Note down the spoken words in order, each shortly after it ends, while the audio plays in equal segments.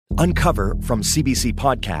Uncover from CBC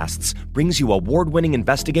Podcasts brings you award-winning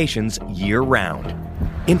investigations year-round.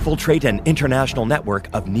 Infiltrate an international network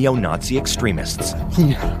of neo-Nazi extremists.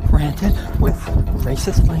 He ranted with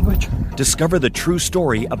racist language. Discover the true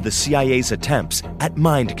story of the CIA's attempts at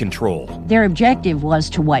mind control. Their objective was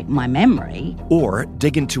to wipe my memory. Or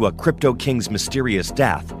dig into a crypto king's mysterious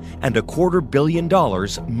death and $250 million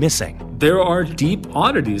missing. There are deep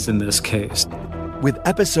oddities in this case. With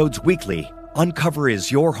episodes weekly, Uncover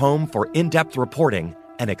is your home for in-depth reporting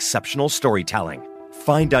and exceptional storytelling.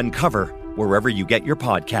 Find Uncover wherever you get your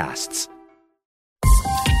podcasts.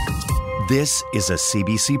 This is a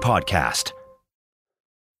CBC podcast.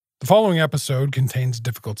 The following episode contains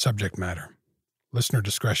difficult subject matter. Listener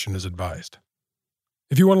discretion is advised.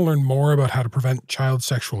 If you want to learn more about how to prevent child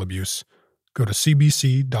sexual abuse, go to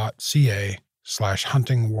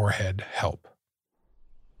cbc.ca/huntingwarheadhelp.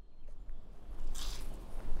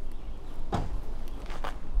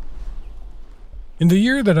 In the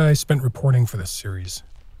year that I spent reporting for this series,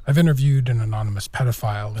 I've interviewed an anonymous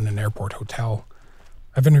pedophile in an airport hotel.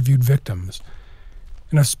 I've interviewed victims.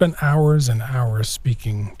 And I've spent hours and hours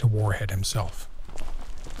speaking to Warhead himself.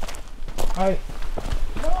 Hi.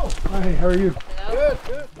 Oh, hi, how are you? Hello.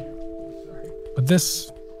 Good. But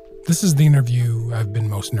this is the interview I've been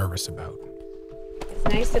most nervous about. It's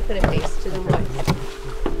nice to put a face to the voice.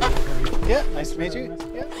 Yeah, nice to meet you.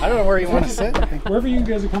 Yeah. I don't know where you want to sit. Wherever you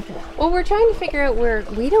guys are comfortable. Well, we're trying to figure out where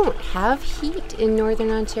we don't have heat in Northern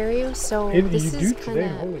Ontario, so this is kind of...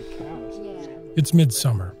 Holy cows. Yeah. It's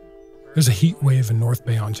midsummer. There's a heat wave in North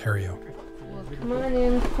Bay, Ontario. Well, come on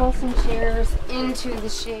in, pull some chairs into the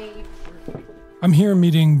shade. I'm here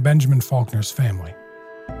meeting Benjamin Faulkner's family.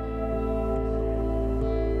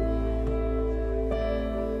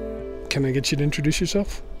 Can I get you to introduce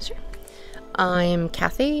yourself? Sure. I'm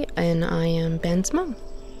Kathy, and I am Ben's mom.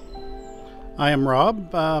 I am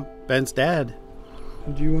Rob, Ben's dad.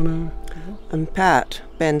 Do you want to... I'm Pat,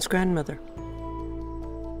 Ben's grandmother.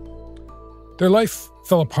 Their life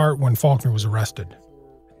fell apart when Faulkner was arrested.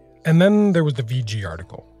 And then there was the VG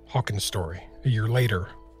article, Hawkins' story, a year later,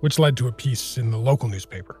 which led to a piece in the local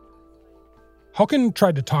newspaper. Hawkins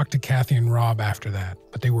tried to talk to Kathy and Rob after that,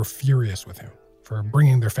 but they were furious with him for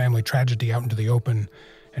bringing their family tragedy out into the open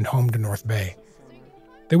and home to North Bay.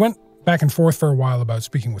 They went back and forth for a while about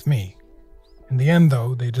speaking with me. In the end,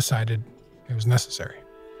 though, they decided it was necessary.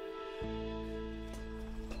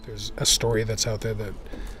 There's a story that's out there that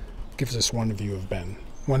gives us one view of Ben,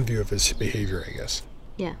 one view of his behavior, I guess.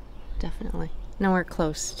 Yeah, definitely. Nowhere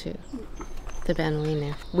close to the Ben we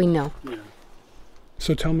know. Yeah.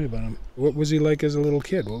 So tell me about him. What was he like as a little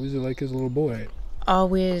kid? What was he like as a little boy?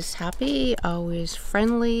 Always happy, always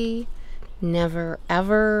friendly, never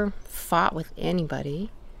ever fought with anybody.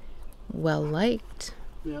 Well liked.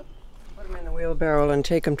 Yeah. Put him in the wheelbarrow and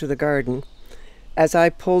take him to the garden. As I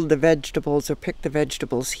pulled the vegetables or picked the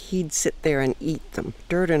vegetables, he'd sit there and eat them,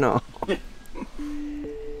 dirt and all.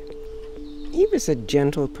 He was a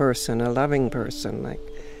gentle person, a loving person, like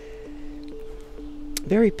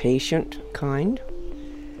very patient, kind.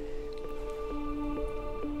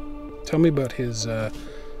 Tell me about his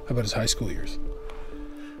high school years.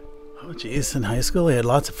 Oh, geez, in high school he had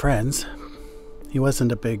lots of friends. He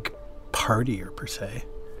wasn't a big partier, per se.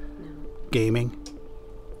 No. Gaming.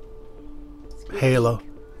 Halo.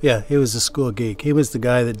 Yeah, he was a school geek. He was the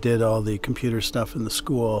guy that did all the computer stuff in the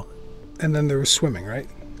school. And then there was swimming, right?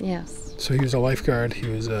 Yes. So he was a lifeguard, he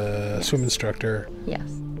was a swim instructor. Yes.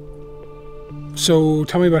 So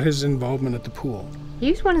tell me about his involvement at the pool. He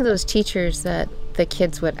was one of those teachers that the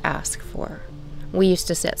kids would ask for. We used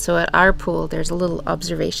to sit. So at our pool, there's a little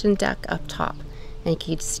observation deck up top, and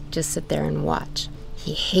he'd just sit there and watch.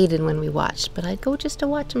 He hated when we watched, but I'd go just to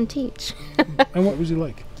watch him teach. And what was he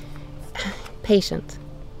like? Patient.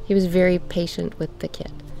 He was very patient with the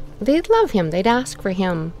kid. They'd love him. They'd ask for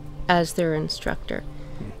him as their instructor,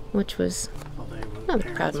 which was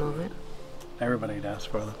another proud moment. Everybody'd ask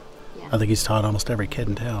for them. Yeah. I think he's taught almost every kid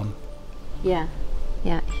in town. Yeah.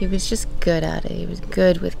 Yeah, he was just good at it. He was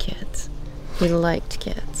good with kids. He liked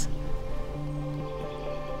kids.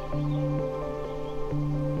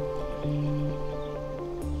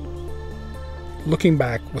 Looking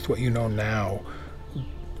back with what you know now,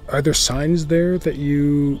 are there signs there that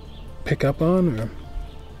you pick up on? Or?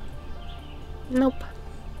 Nope.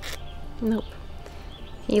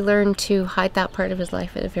 He learned to hide that part of his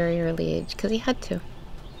life at a very early age because he had to.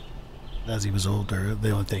 As he was older, the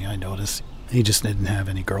only thing I noticed, he just didn't have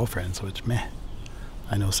any girlfriends, which, meh.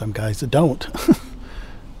 I know some guys that don't.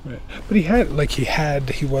 Right. But he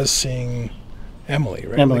was seeing Emily,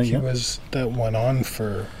 right? Emily, he was, that went on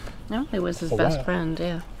for No, it was his a best while. friend,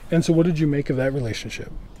 yeah. And so what did you make of that relationship?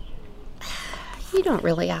 You don't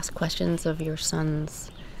really ask questions of your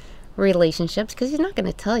son's relationships because he's not going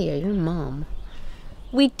to tell you. You're mom.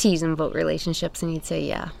 We'd tease him about relationships and he'd say,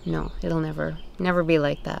 yeah, no, it'll never be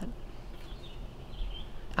like that.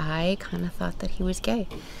 I kind of thought that he was gay.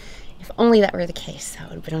 If only that were the case, that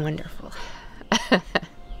would have been wonderful.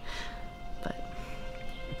 But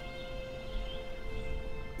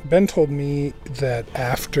Ben told me that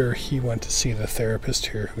after he went to see the therapist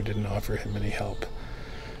here who didn't offer him any help,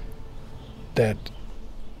 that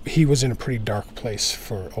he was in a pretty dark place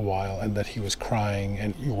for a while and that he was crying,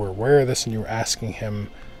 and you were aware of this and you were asking him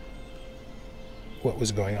what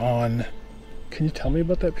was going on. Can you tell me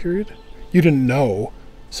about that period? You didn't know,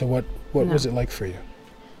 so what No. was it like for you?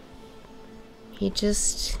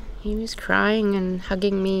 he was crying and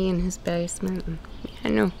hugging me in his basement. And, I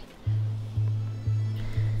know.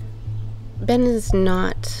 Ben is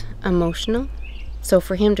not emotional, so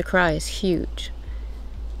for him to cry is huge.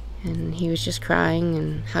 And he was just crying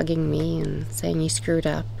and hugging me and saying he screwed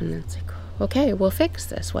up. And it's like, okay, we'll fix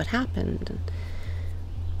this. What happened? And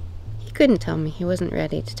he couldn't tell me. He wasn't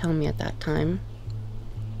ready to tell me at that time.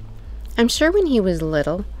 I'm sure when he was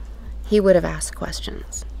little, he would have asked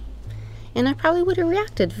questions. And I probably would have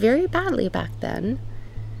reacted very badly back then.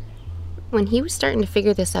 When he was starting to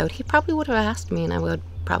figure this out, he probably would have asked me, and I would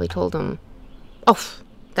probably told him, oh,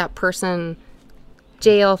 that person,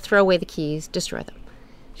 jail, throw away the keys, destroy them.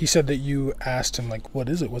 He said that you asked him, like, what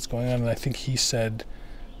is it? What's going on? And I think he said,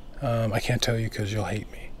 I can't tell you because you'll hate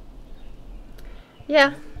me.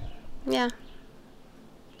 Yeah.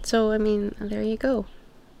 So, I mean, there you go.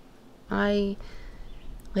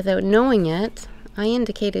 Without knowing it, I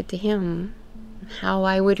indicated to him how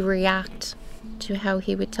I would react to how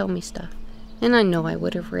he would tell me stuff. And I know I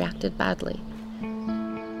would have reacted badly.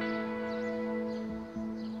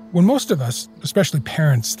 When most of us, especially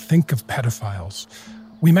parents, think of pedophiles,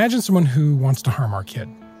 we imagine someone who wants to harm our kid.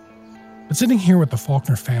 But sitting here with the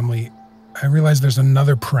Faulkner family, I realized there's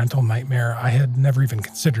another parental nightmare I had never even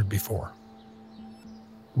considered before.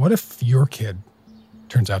 What if your kid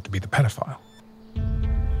turns out to be the pedophile?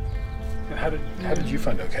 And how did you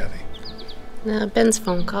find out, Kathy? Ben's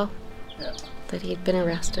phone call. Yeah. That he'd been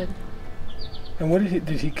arrested. And what did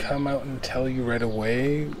he come out and tell you right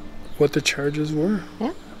away what the charges were?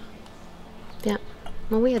 Yeah.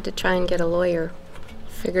 Well, we had to try and get a lawyer,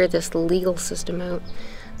 figure this legal system out.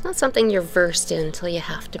 It's not something you're versed in until you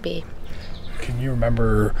have to be. Can you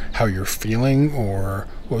remember how you're feeling or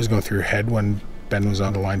what was going through your head when Ben was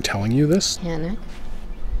on the line telling you this?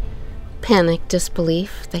 Panic,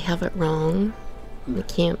 disbelief. They have it wrong. It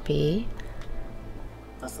can't be.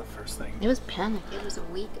 That's the first thing. It was panic. It was a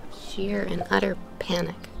week of sheer and utter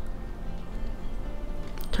panic.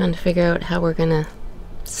 Trying to figure out how we're gonna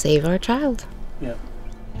save our child. Yeah.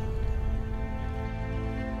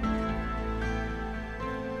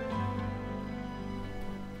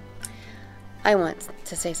 I want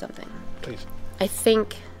to say something. Please. I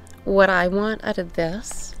think what I want out of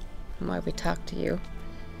this, and why we talk to you,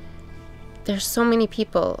 there's so many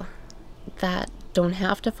people that don't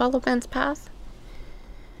have to follow Ben's path.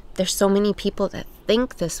 There's so many people that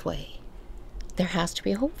think this way. There has to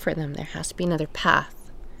be hope for them. There has to be another path.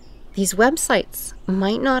 These websites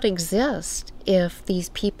might not exist if these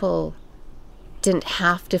people didn't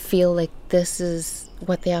have to feel like this is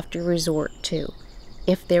what they have to resort to.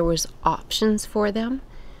 If there was options for them,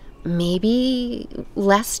 maybe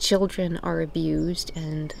less children are abused,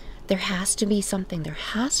 and there has to be something. There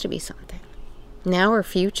has to be something. Now or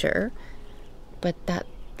future, but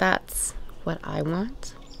that's what I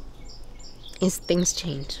want, is things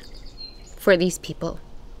change for these people.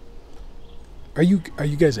 Are you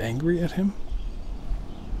guys angry at him?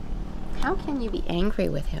 How can you be angry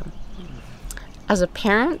with him? As a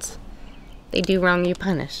parent, they do wrong, you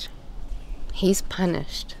punish. He's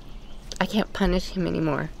punished. I can't punish him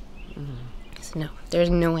anymore. So no, there's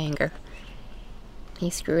no anger. He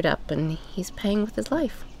screwed up and he's paying with his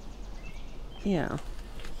life. Yeah.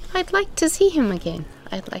 I'd like to see him again.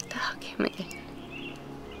 I'd like to hug him again.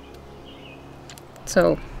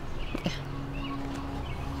 So, yeah.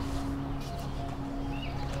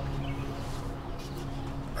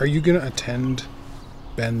 Are you going to attend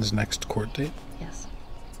Ben's next court date? Yes.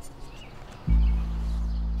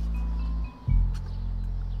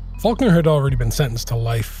 Faulkner had already been sentenced to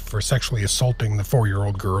life for sexually assaulting the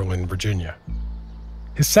 4-year-old girl in Virginia.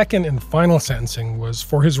 His second and final sentencing was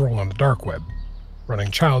for his role on the dark web, running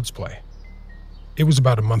Child's Play. It was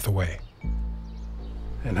about a month away.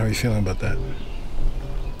 And how are you feeling about that?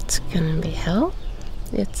 It's gonna be hell.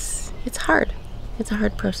 It's hard. It's a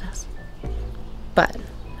hard process. But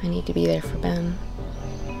I need to be there for Ben.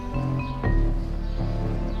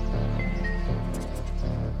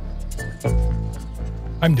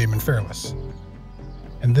 I'm Damon Fairless,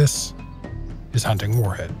 and this is Hunting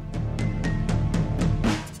Warhead.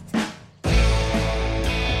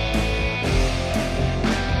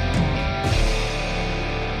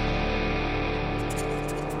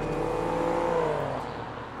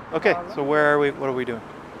 Okay, so where are we? What are we doing?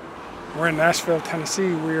 We're in Nashville,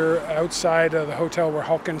 Tennessee. We're outside of the hotel where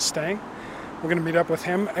Halkin's staying. We're going to meet up with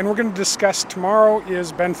him, and we're going to discuss tomorrow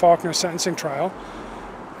is Ben Faulkner's sentencing trial,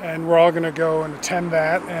 and we're all going to go and attend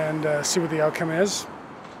that and see what the outcome is.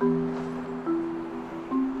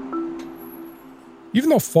 Even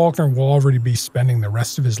though Faulkner will already be spending the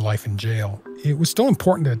rest of his life in jail, it was still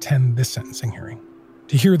important to attend this sentencing hearing,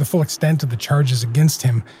 to hear the full extent of the charges against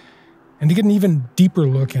him, and to get an even deeper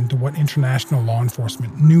look into what international law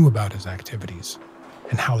enforcement knew about his activities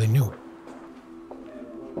and how they knew it.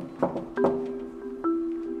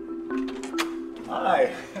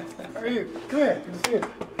 Hi. How are you? Come here. Good to see you.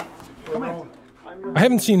 Come in. I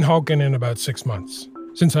haven't seen Halkin in about 6 months,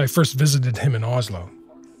 since I first visited him in Oslo.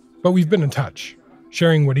 But we've been in touch,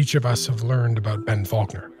 sharing what each of us have learned about Ben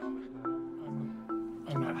Faulkner.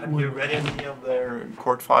 Have you read any of their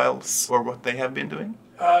court files or what they have been doing?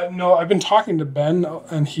 No, I've been talking to Ben,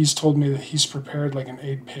 and he's told me that he's prepared like an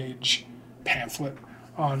 8-page pamphlet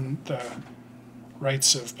on the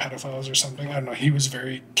rights of pedophiles or something. I don't know. He was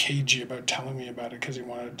very cagey about telling me about it because he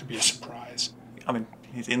wanted it to be a surprise. I mean,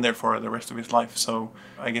 he's in there for the rest of his life, so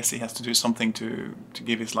I guess he has to do something to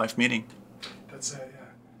give his life meaning. That's it, yeah.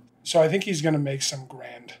 So I think he's going to make some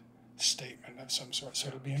grand statement of some sort, so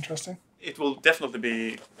it'll be interesting. It will definitely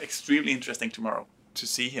be extremely interesting tomorrow to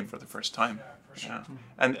see him for the first time. Yeah, for sure. Yeah.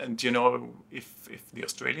 And do you know if the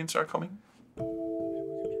Australians are coming?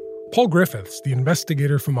 Paul Griffiths, the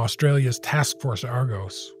investigator from Australia's Task Force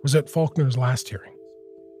Argos, was at Faulkner's last hearing.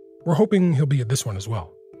 We're hoping he'll be at this one as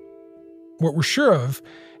well. What we're sure of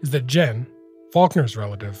is that Jen, Faulkner's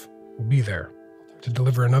relative, will be there to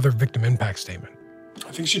deliver another victim impact statement.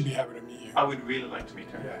 I think she'd be happy to meet you. I would really like to meet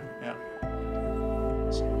her. Yeah.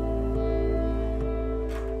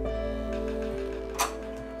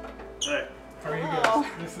 Hey. How are you guys?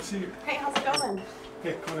 Nice to see you. Hey, how's it going?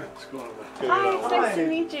 Hey, come on. What's going on? Hi, it's nice to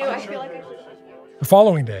meet you. I feel like I... The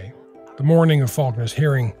following day, the morning of Faulkner's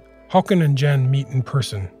hearing, Halkin and Jen meet in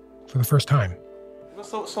person for the first time. It was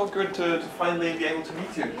so good to finally be able to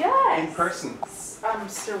meet you in person.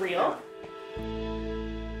 Surreal.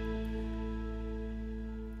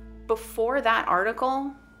 Before that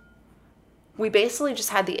article, we basically just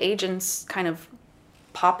had the agents kind of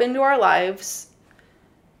pop into our lives,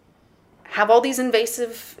 have all these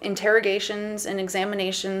invasive interrogations and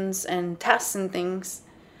examinations and tests and things,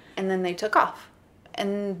 and then they took off.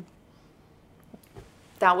 And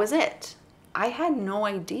that was it. I had no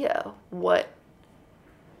idea what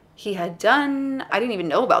he had done. I didn't even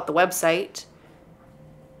know about the website.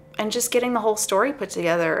 And just getting the whole story put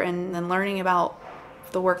together and then learning about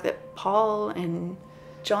the work that Paul and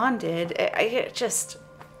John did,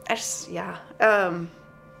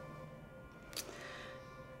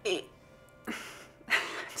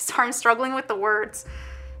 I'm struggling with the words.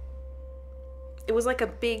 It was like a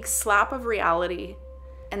big slap of reality.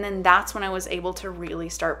 And then that's when I was able to really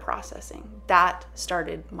start processing. That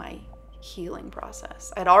started my healing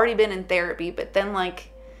process. I'd already been in therapy, but then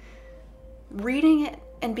like reading it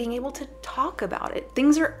and being able to talk about it.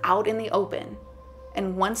 Things are out in the open.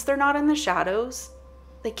 And once they're not in the shadows,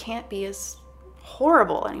 they can't be as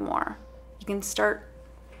horrible anymore. You can start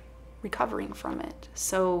recovering from it.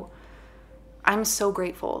 So I'm so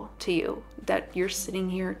grateful to you that you're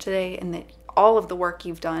sitting here today and that all of the work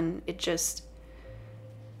you've done,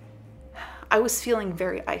 I was feeling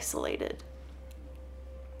very isolated.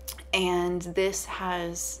 And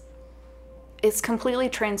it's completely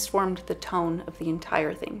transformed the tone of the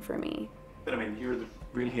entire thing for me. But I mean, you're the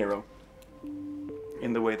real hero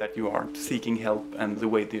in the way that you are seeking help and the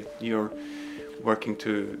way that you're working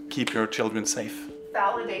to keep your children safe.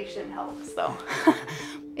 Validation helps, though.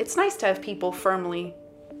 It's nice to have people firmly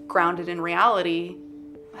grounded in reality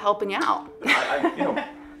helping out. I'm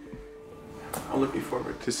looking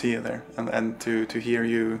forward to see you there and to hear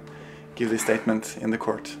you give this statement in the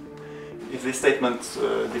court. Is this statement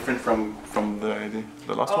different from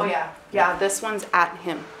the last one? Oh, yeah. This one's at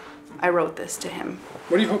him. I wrote this to him.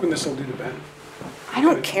 What are you hoping this will do to Ben? I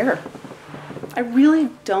don't care. I really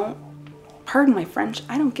don't. Pardon my French.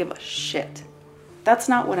 I don't give a shit. That's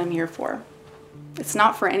not what I'm here for. It's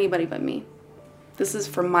not for anybody but me. This is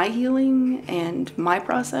for my healing and my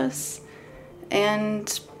process. And,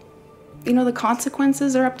 the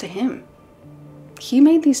consequences are up to him. He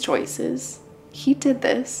made these choices. He did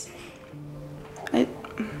this. I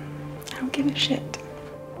don't give a shit.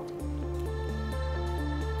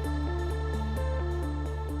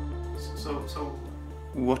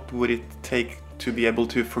 what would it take to be able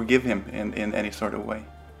to forgive him in any sort of way?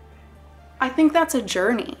 I think that's a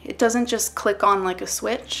journey. It doesn't just click on like a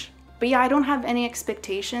switch. But yeah, I don't have any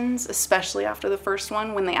expectations, especially after the first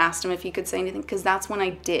one when they asked him if he could say anything, because that's when I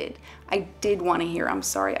did. I did want to hear, I'm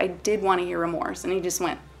sorry. I did want to hear remorse. And he just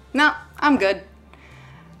went, no, I'm good.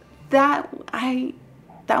 That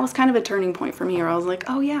was kind of a turning point for me where I was like,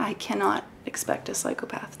 oh yeah, I cannot expect a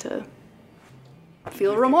psychopath to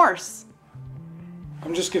feel remorse.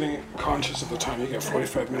 I'm just getting conscious of the time. You got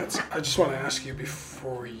 45 minutes. I just want to ask you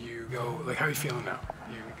before you go, like, how are you feeling now?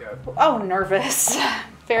 Oh, nervous.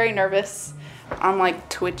 Very nervous. I'm like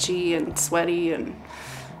twitchy and sweaty and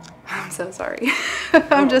I'm so sorry.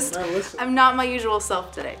 I'm not my usual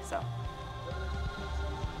self today, so.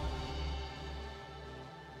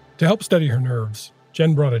 To help steady her nerves,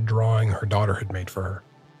 Jen brought a drawing her daughter had made for her.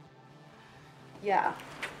 Yeah.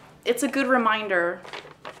 It's a good reminder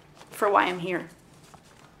for why I'm here.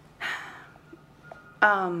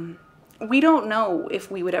 We don't know if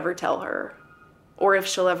we would ever tell her or if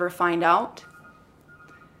she'll ever find out.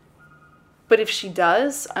 But if she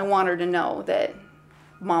does, I want her to know that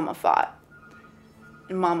Mama fought.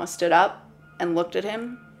 And Mama stood up and looked at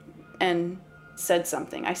him and said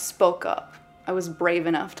something. I spoke up. I was brave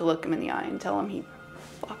enough to look him in the eye and tell him he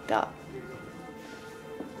fucked up.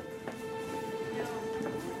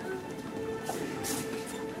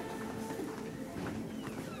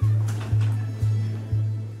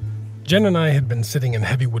 Jen and I had been sitting in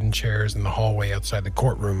heavy wooden chairs in the hallway outside the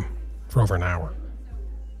courtroom for over an hour.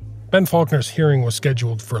 Ben Faulkner's hearing was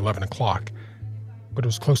scheduled for 11 o'clock, but it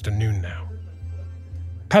was close to noon now.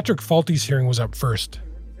 Patrick Falty's hearing was up first,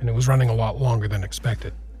 and it was running a lot longer than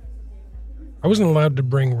expected. I wasn't allowed to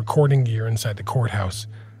bring recording gear inside the courthouse,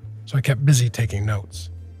 so I kept busy taking notes.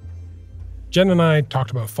 Jen and I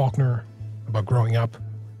talked about Faulkner, about growing up,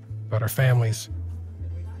 about our families.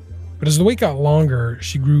 But as the wait got longer,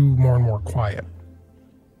 she grew more and more quiet.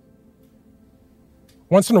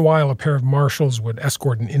 Once in a while, a pair of marshals would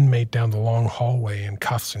escort an inmate down the long hallway in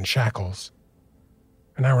cuffs and shackles.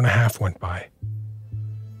 An hour and a half went by.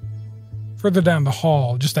 Further down the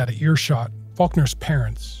hall, just out of earshot, Faulkner's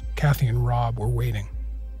parents, Kathy and Rob, were waiting.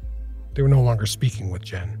 They were no longer speaking with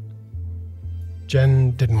Jen.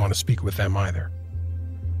 Jen didn't want to speak with them either.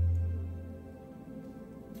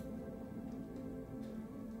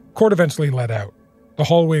 Court eventually let out. The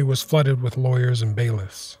hallway was flooded with lawyers and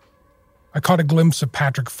bailiffs. I caught a glimpse of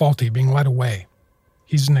Patrick Falty being led away.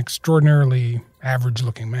 He's an extraordinarily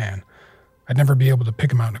average-looking man. I'd never be able to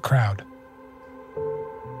pick him out in a crowd.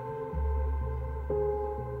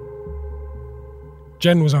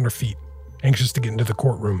 Jen was on her feet, anxious to get into the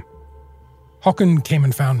courtroom. Håkan came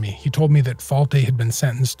and found me. He told me that Falty had been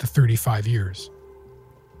sentenced to 35 years.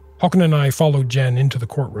 Håkan and I followed Jen into the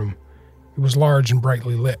courtroom. It was large and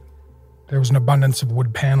brightly lit. There was an abundance of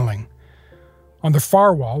wood paneling. On the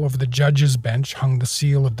far wall over the judge's bench hung the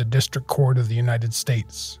seal of the District Court of the United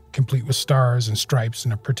States, complete with stars and stripes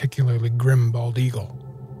and a particularly grim bald eagle.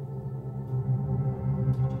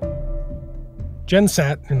 Jen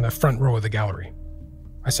sat in the front row of the gallery.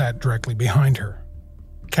 I sat directly behind her.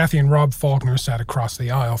 Kathy and Rob Faulkner sat across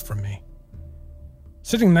the aisle from me.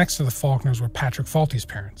 Sitting next to the Faulkners were Patrick Falty's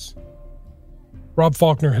parents. Rob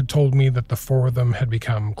Faulkner had told me that the four of them had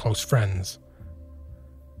become close friends.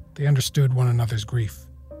 They understood one another's grief.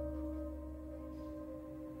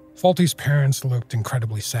 Falty's parents looked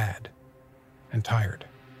incredibly sad and tired.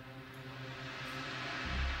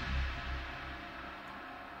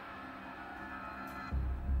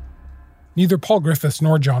 Neither Paul Griffiths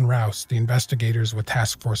nor John Rouse, the investigators with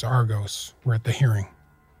Task Force Argos, were at the hearing.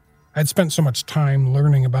 I had spent so much time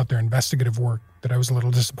learning about their investigative work that I was a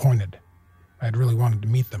little disappointed. I had really wanted to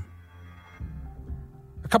meet them.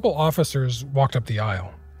 A couple officers walked up the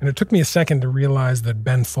aisle, and it took me a second to realize that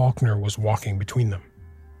Ben Faulkner was walking between them.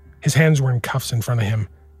 His hands were in cuffs in front of him,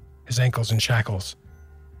 his ankles in shackles.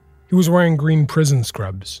 He was wearing green prison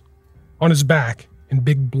scrubs. On his back, in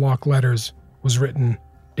big block letters, was written,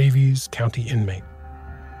 Davies County Inmate.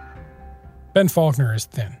 Ben Faulkner is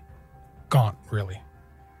thin. Gaunt, really.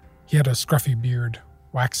 He had a scruffy beard,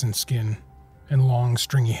 waxen skin, and long,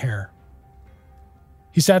 stringy hair.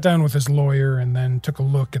 He sat down with his lawyer and then took a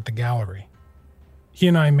look at the gallery. He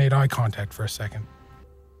and I made eye contact for a second.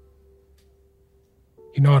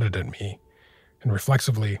 He nodded at me, and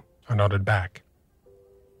reflexively, I nodded back.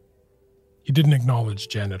 He didn't acknowledge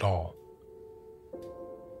Jen at all.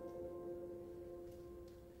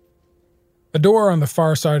 A door on the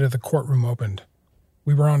far side of the courtroom opened.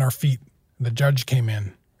 We were on our feet, and the judge came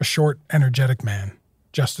in, a short, energetic man,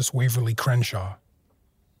 Justice Waverly Crenshaw.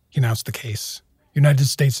 He announced the case. United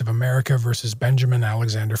States of America versus Benjamin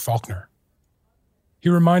Alexander Faulkner. He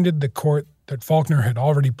reminded the court that Faulkner had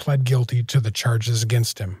already pled guilty to the charges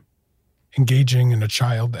against him, engaging in a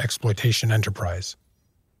child exploitation enterprise.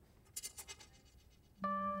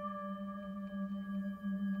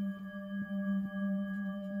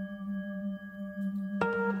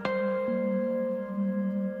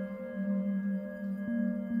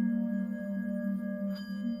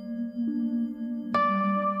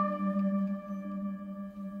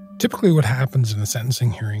 Typically what happens in a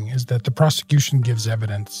sentencing hearing is that the prosecution gives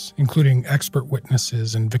evidence, including expert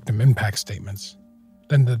witnesses and victim impact statements.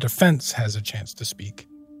 Then the defense has a chance to speak.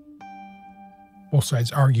 Both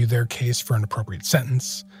sides argue their case for an appropriate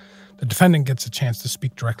sentence. The defendant gets a chance to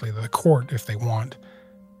speak directly to the court if they want,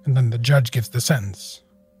 and then the judge gives the sentence.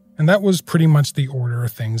 And that was pretty much the order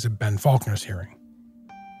of things at Ben Faulkner's hearing.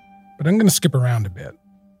 But I'm going to skip around a bit.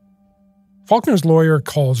 Faulkner's lawyer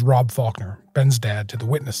calls Rob Faulkner, Ben's dad, to the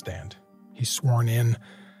witness stand. He's sworn in,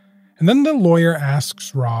 and then the lawyer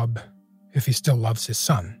asks Rob if he still loves his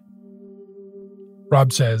son.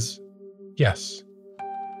 Rob says, yes.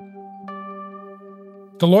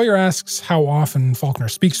 The lawyer asks how often Faulkner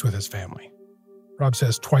speaks with his family. Rob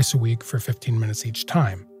says twice a week for 15 minutes each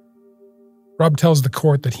time. Rob tells the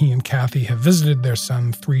court that he and Kathy have visited their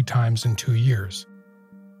son 3 times in 2 years.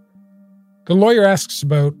 The lawyer asks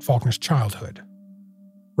about Faulkner's childhood.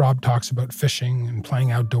 Rob talks about fishing and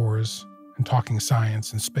playing outdoors and talking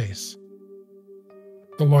science and space.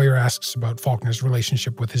 The lawyer asks about Faulkner's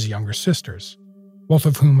relationship with his younger sisters, both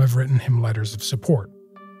of whom have written him letters of support.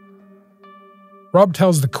 Rob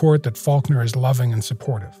tells the court that Faulkner is loving and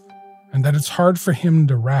supportive, and that it's hard for him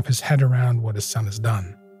to wrap his head around what his son has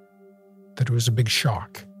done. That it was a big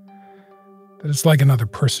shock. That it's like another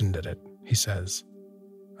person did it, he says.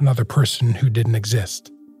 Another person who didn't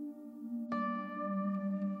exist.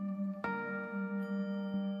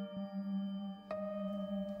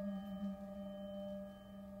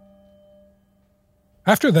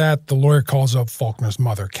 After that, the lawyer calls up Faulkner's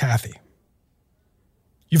mother, Kathy.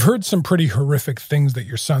 You've heard some pretty horrific things that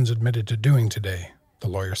your son's admitted to doing today, the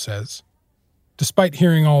lawyer says. Despite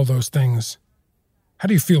hearing all those things, how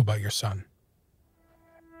do you feel about your son?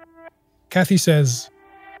 Kathy says,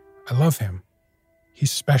 I love him.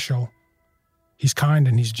 He's special, he's kind,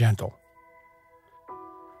 and he's gentle.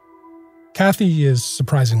 Kathy is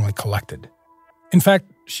surprisingly collected. In fact,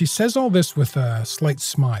 she says all this with a slight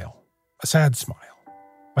smile, a sad smile,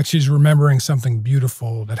 like she's remembering something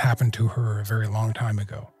beautiful that happened to her a very long time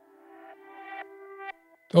ago.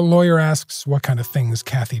 The lawyer asks what kind of things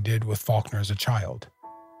Kathy did with Faulkner as a child.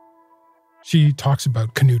 She talks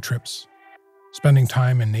about canoe trips, spending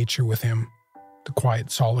time in nature with him, the quiet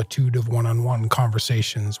solitude of one-on-one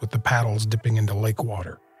conversations with the paddles dipping into lake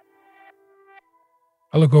water.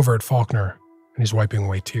 I look over at Faulkner, and he's wiping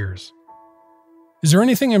away tears. Is there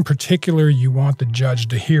anything in particular you want the judge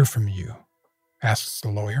to hear from you? Asks the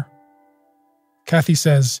lawyer. Kathy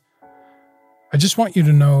says, I just want you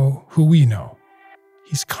to know who we know.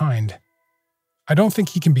 He's kind. I don't think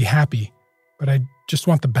he can be happy, but I just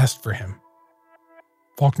want the best for him.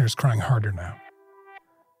 Faulkner's crying harder now.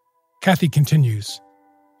 Kathy continues,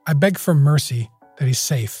 I beg for mercy that he's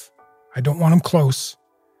safe. I don't want him close.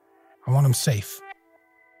 I want him safe.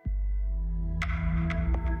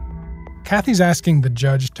 Kathy's asking the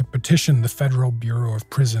judge to petition the Federal Bureau of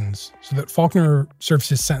Prisons so that Faulkner serves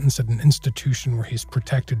his sentence at an institution where he's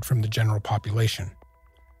protected from the general population.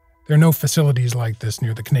 There are no facilities like this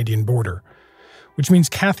near the Canadian border, which means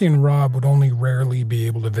Kathy and Rob would only rarely be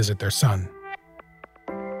able to visit their son.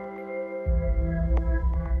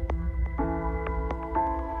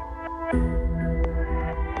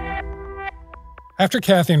 After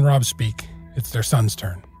Kathy and Rob speak, it's their son's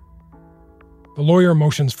turn. The lawyer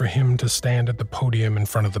motions for him to stand at the podium in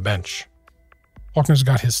front of the bench. Faulkner's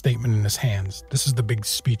got his statement in his hands. This is the big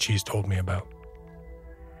speech he's told me about.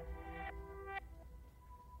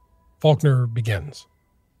 Faulkner begins.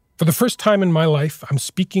 For the first time in my life, I'm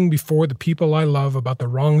speaking before the people I love about the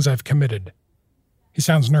wrongs I've committed. He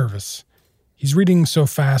sounds nervous. He's reading so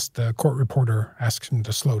fast the court reporter asks him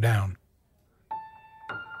to slow down.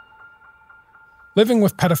 Living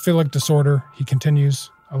with pedophilic disorder, he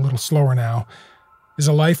continues, a little slower now, is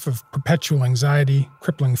a life of perpetual anxiety,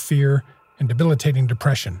 crippling fear, and debilitating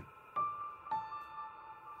depression.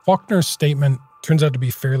 Faulkner's statement turns out to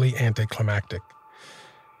be fairly anticlimactic,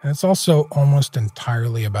 and it's also almost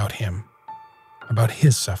entirely about him, about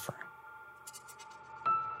his suffering.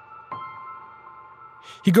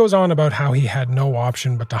 He goes on about how he had no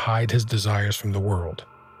option but to hide his desires from the world.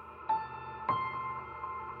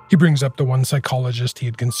 He brings up the one psychologist he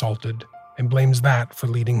had consulted and blames that for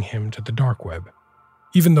leading him to the dark web.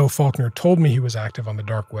 even though Faulkner told me he was active on the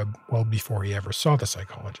dark web well before he ever saw the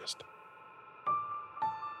psychologist.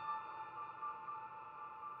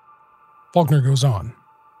 Faulkner goes on.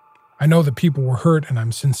 I know that people were hurt, and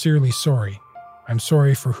I'm sincerely sorry. I'm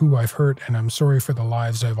sorry for who I've hurt, and I'm sorry for the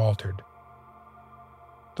lives I've altered.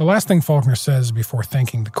 The last thing Faulkner says before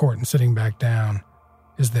thanking the court and sitting back down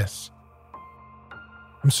is this.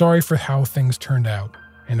 I'm sorry for how things turned out,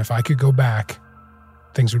 and if I could go back,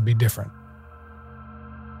 things would be different.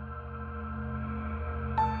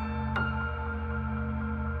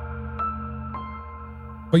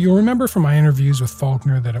 But you'll remember from my interviews with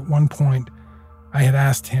Faulkner that at one point I had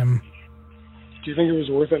asked him, Do you think it was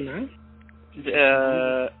worth it now?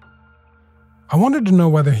 I wanted to know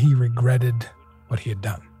whether he regretted what he had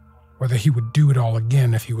done, whether he would do it all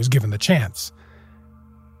again if he was given the chance.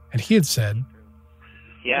 And he had said,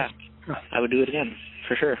 yeah, I would do it again,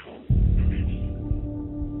 for sure.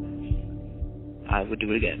 I would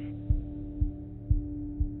do it again.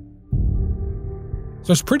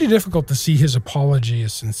 So it's pretty difficult to see his apology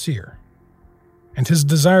as sincere. And his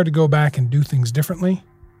desire to go back and do things differently,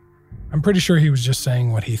 I'm pretty sure he was just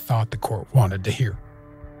saying what he thought the court wanted to hear.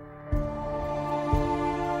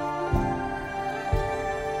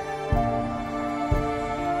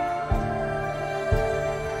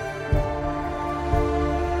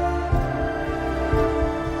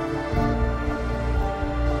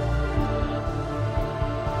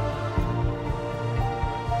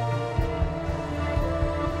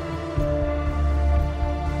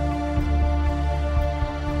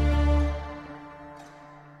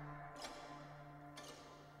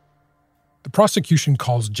 The prosecution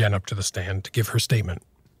calls Jen up to the stand to give her statement.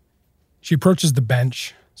 She approaches the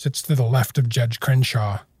bench, sits to the left of Judge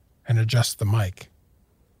Crenshaw, and adjusts the mic.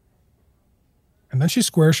 And then she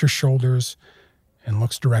squares her shoulders and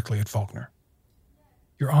looks directly at Faulkner.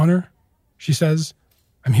 Your Honor, she says,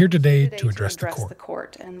 I'm here today to address the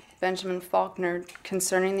court. And Benjamin Faulkner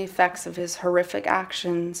concerning the effects of his horrific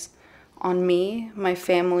actions on me, my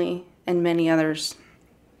family, and many others.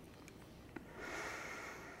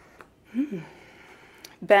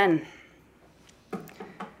 Ben,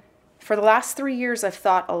 for the last 3 years, I've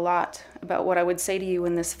thought a lot about what I would say to you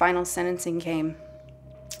when this final sentencing came.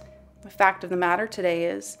 The fact of the matter today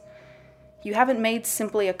is, you haven't made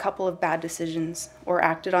simply a couple of bad decisions or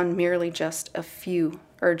acted on merely just a few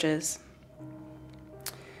urges.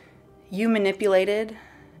 You manipulated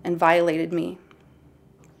and violated me.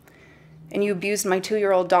 And you abused my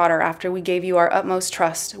 2-year-old daughter after we gave you our utmost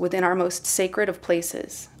trust within our most sacred of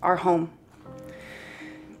places, our home.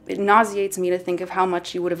 It nauseates me to think of how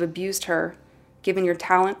much you would have abused her, given your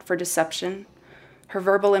talent for deception, her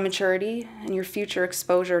verbal immaturity, and your future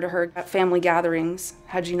exposure to her at family gatherings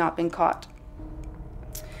had you not been caught.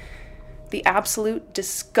 The absolute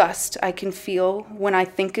disgust I can feel when I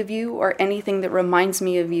think of you or anything that reminds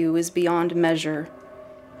me of you is beyond measure.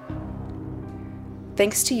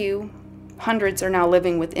 Thanks to you, hundreds are now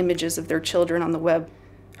living with images of their children on the web,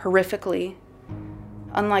 horrifically.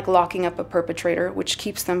 Unlike locking up a perpetrator, which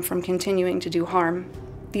keeps them from continuing to do harm,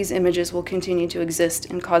 these images will continue to exist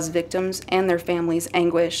and cause victims and their families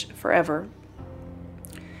anguish forever.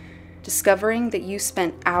 Discovering that you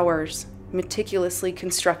spent hours meticulously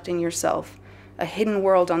constructing yourself a hidden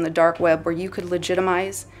world on the dark web where you could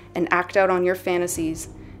legitimize and act out on your fantasies,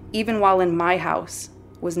 even while in my house,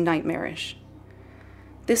 was nightmarish.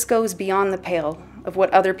 This goes beyond the pale of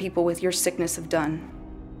what other people with your sickness have done.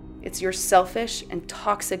 It's your selfish and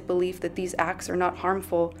toxic belief that these acts are not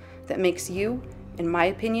harmful that makes you, in my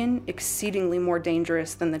opinion, exceedingly more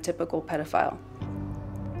dangerous than the typical pedophile.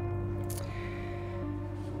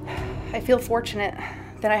 I feel fortunate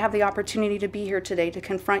that I have the opportunity to be here today to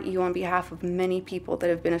confront you on behalf of many people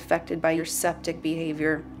that have been affected by your septic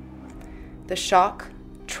behavior. The shock,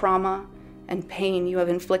 trauma, and pain you have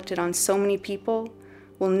inflicted on so many people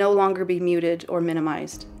will no longer be muted or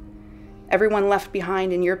minimized. Everyone left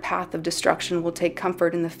behind in your path of destruction will take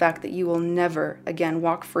comfort in the fact that you will never again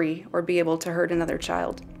walk free or be able to hurt another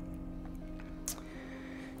child.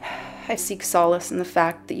 I seek solace in the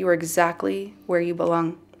fact that you are exactly where you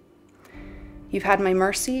belong. You've had my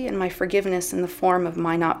mercy and my forgiveness in the form of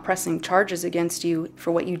my not pressing charges against you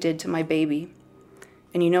for what you did to my baby.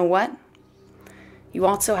 And you know what? You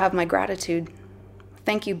also have my gratitude.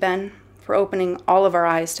 Thank you, Ben, for opening all of our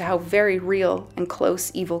eyes to how very real and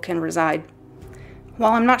close evil can reside.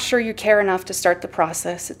 While I'm not sure you care enough to start the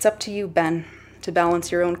process, it's up to you, Ben, to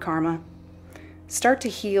balance your own karma. Start to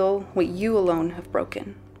heal what you alone have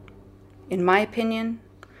broken. In my opinion,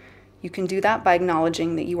 you can do that by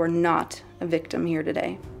acknowledging that you are not a victim here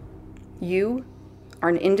today. You are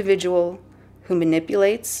an individual who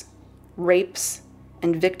manipulates, rapes,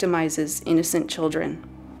 and victimizes innocent children.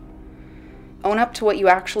 Own up to what you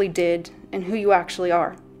actually did and who you actually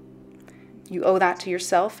are. You owe that to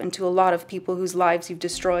yourself and to a lot of people whose lives you've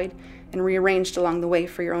destroyed and rearranged along the way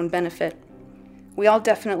for your own benefit. We all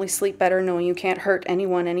definitely sleep better knowing you can't hurt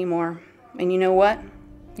anyone anymore. And you know what?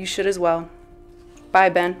 You should as well. Bye,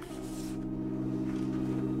 Ben.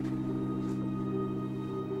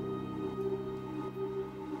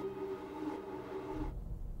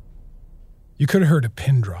 You could have heard a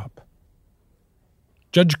pin drop.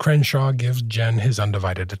 Judge Crenshaw gives Jen his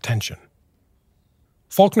undivided attention.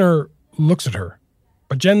 Faulkner looks at her,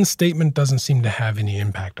 but Jen's statement doesn't seem to have any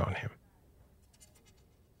impact on him.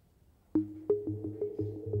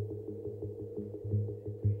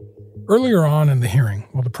 Earlier on in the hearing,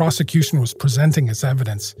 while the prosecution was presenting its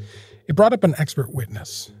evidence, it brought up an expert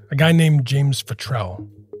witness, a guy named James Futrell.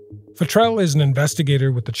 Futrell is an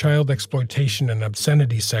investigator with the Child Exploitation and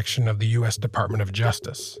Obscenity section of the U.S. Department of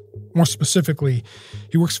Justice. More specifically,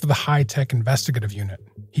 he works for the High-Tech Investigative Unit.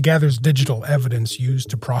 He gathers digital evidence used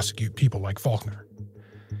to prosecute people like Faulkner.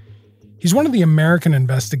 He's one of the American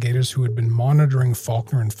investigators who had been monitoring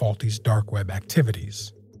Faulkner and Falty's dark web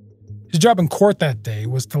activities. His job in court that day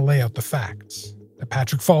was to lay out the facts, that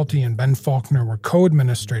Patrick Falty and Ben Faulkner were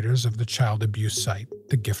co-administrators of the child abuse site,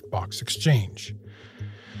 the Giftbox Exchange,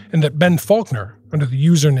 and that Ben Faulkner, under the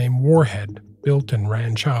username Warhead, built and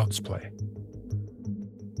ran Child's Play.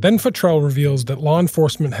 Then Futrell reveals that law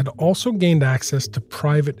enforcement had also gained access to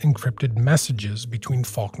private encrypted messages between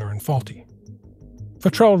Faulkner and Falty.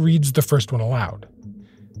 Futrell reads the first one aloud.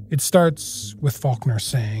 It starts with Faulkner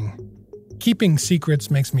saying, "Keeping secrets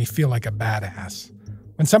makes me feel like a badass.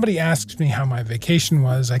 When somebody asks me how my vacation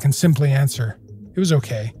was, I can simply answer, it was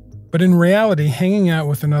okay. But in reality, hanging out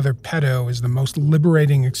with another pedo is the most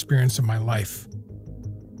liberating experience of my life."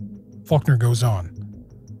 Faulkner goes on.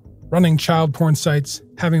 "Running child porn sites,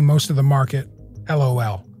 having most of the market,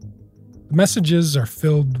 LOL. The messages are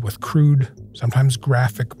filled with crude, sometimes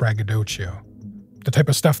graphic braggadocio. The type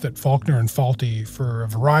of stuff that Faulkner and Falty, for a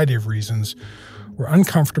variety of reasons, were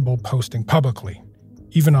uncomfortable posting publicly,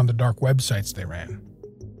 even on the dark websites they ran.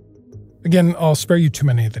 Again, I'll spare you too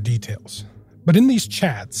many of the details. But in these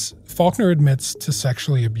chats, Faulkner admits to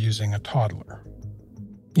sexually abusing a toddler.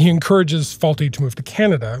 He encourages Falty to move to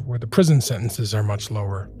Canada, where the prison sentences are much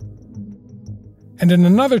lower. And in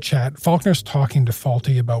another chat, Faulkner's talking to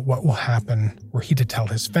Falty about what will happen were he to tell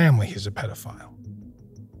his family he's a pedophile.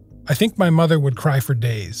 "I think my mother would cry for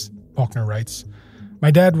days," Faulkner writes.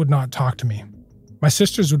 "My dad would not talk to me. My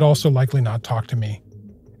sisters would also likely not talk to me.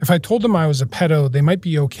 If I told them I was a pedo, they might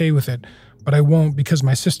be okay with it, but I won't because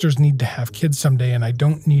my sisters need to have kids someday and I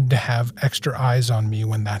don't need to have extra eyes on me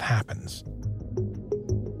when that happens."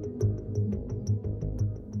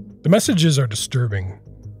 The messages are disturbing,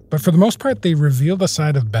 but for the most part they reveal the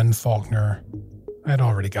side of Ben Faulkner I had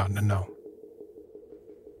already gotten to know.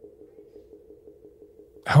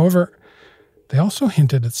 However, they also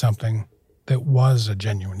hinted at something that was a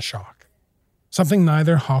genuine shock, something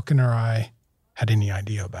neither Hawken or I had any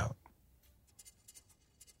idea about.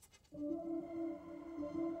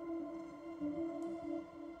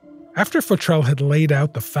 After Futrell had laid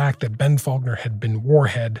out the fact that Ben Faulkner had been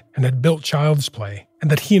Warhead and had built Child's Play, and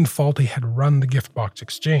that he and Falty had run the Giftbox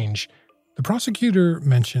Exchange, the prosecutor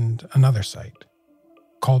mentioned another site,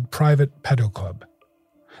 called Private Pedo Club.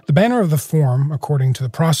 The banner of the form, according to the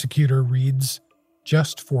prosecutor, reads,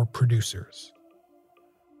 "Just for producers."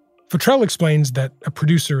 Futrell explains that a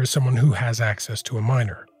producer is someone who has access to a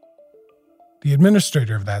minor. The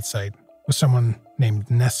administrator of that site was someone named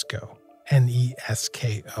Nesko,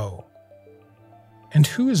 Nesko. "And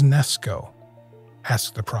who is Nesko?"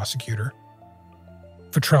 asks the prosecutor.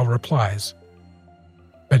 Futrell replies,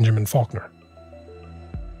 "Benjamin Faulkner."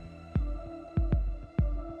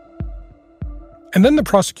 And then the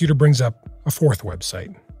prosecutor brings up a fourth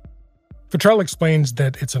website. Futrell explains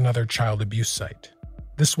that it's another child abuse site,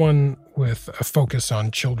 this one with a focus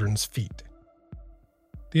on children's feet.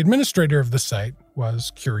 The administrator of the site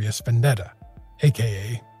was Curious Vendetta,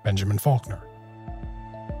 aka Benjamin Faulkner.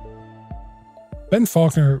 Ben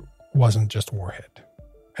Faulkner wasn't just Warhead,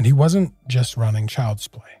 and he wasn't just running Child's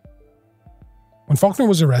Play. When Faulkner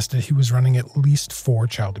was arrested, he was running at least 4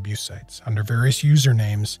 child abuse sites under various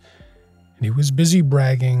usernames, and he was busy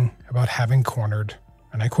bragging about having cornered,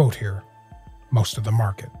 and I quote here, most of the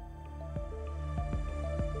market.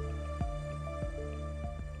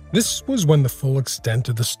 This was when the full extent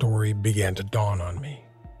of the story began to dawn on me.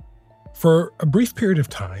 For a brief period of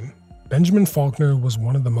time, Benjamin Faulkner was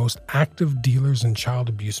one of the most active dealers in child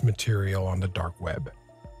abuse material on the dark web.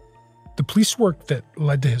 The police work that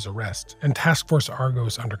led to his arrest and Task Force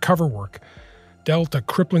Argo's undercover work dealt a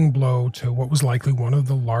crippling blow to what was likely one of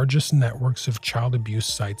the largest networks of child abuse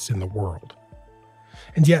sites in the world.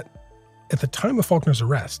 And yet, at the time of Faulkner's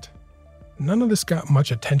arrest, none of this got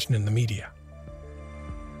much attention in the media.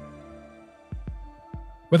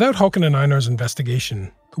 Without Hauken and Einar's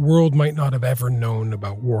investigation, the world might not have ever known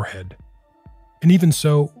about Warhead. And even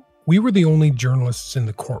so, we were the only journalists in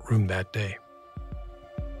the courtroom that day.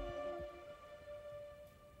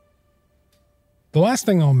 The last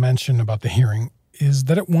thing I'll mention about the hearing is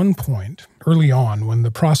that at one point, early on, when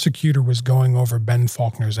the prosecutor was going over Ben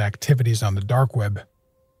Faulkner's activities on the dark web,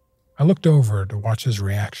 I looked over to watch his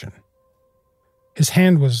reaction. His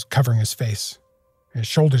hand was covering his face, his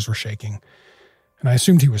shoulders were shaking, and I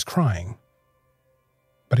assumed he was crying.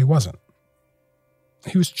 But he wasn't.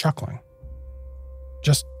 He was chuckling,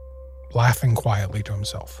 just laughing quietly to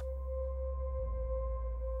himself.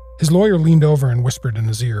 His lawyer leaned over and whispered in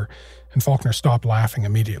his ear, and Faulkner stopped laughing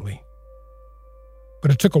immediately.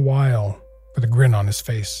 But it took a while for the grin on his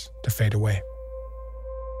face to fade away.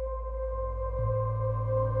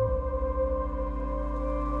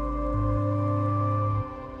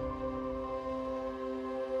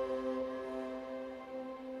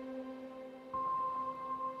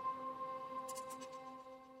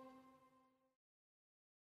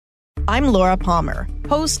 I'm Laura Palmer,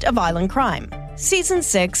 host of Island Crime. Season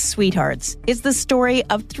 6, Sweethearts, is the story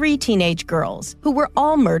of 3 teenage girls who were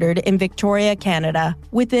all murdered in Victoria, Canada,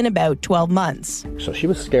 within about 12 months. So she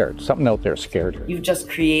was scared. Something out there scared her. You've just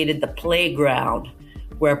created the playground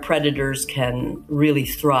where predators can really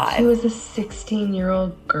thrive. She was a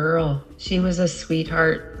 16-year-old girl. She was a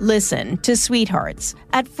sweetheart. Listen to Sweethearts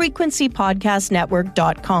at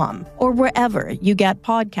frequencypodcastnetwork.com or wherever you get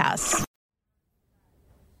podcasts.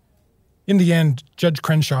 In the end, Judge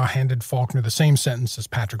Crenshaw handed Faulkner the same sentence as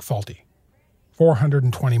Patrick Faulty,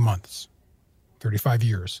 420 months, 35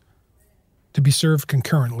 years, to be served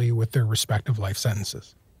concurrently with their respective life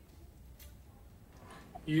sentences.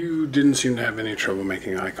 You didn't seem to have any trouble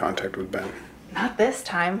making eye contact with Ben. Not this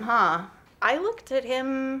time, huh? I looked at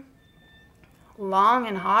him long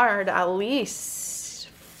and hard, at least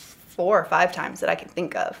 4 or 5 times that I can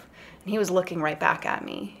think of. And he was looking right back at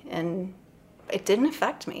me, and it didn't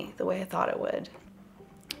affect me the way I thought it would.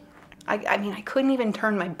 I mean, I couldn't even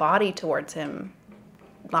turn my body towards him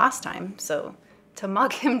last time, so to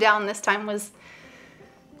mug him down this time was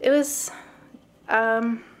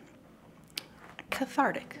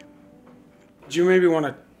cathartic. Do you maybe want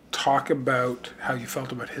to talk about how you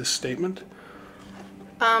felt about his statement?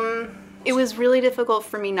 It was really difficult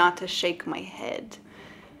for me not to shake my head.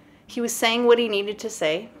 He was saying what he needed to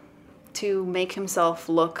say to make himself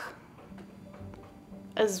look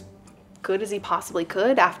as good as he possibly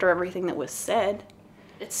could after everything that was said.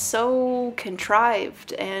 It's so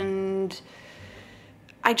contrived, and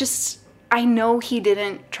I know he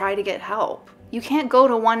didn't try to get help. You can't go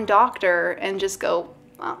to one doctor and just go,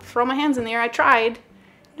 well, throw my hands in the air, I tried.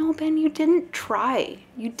 No, Ben, you didn't try.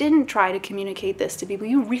 You didn't try to communicate this to people.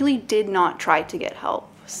 You really did not try to get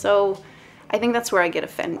help. So I think that's where I get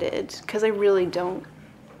offended, because I really don't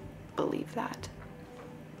believe that.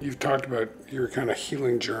 You've talked about your kind of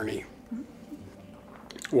healing journey.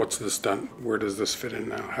 What's this done? Where does this fit in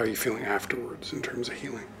now? How are you feeling afterwards in terms of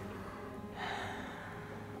healing?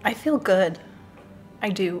 I feel good. I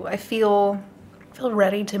do. I feel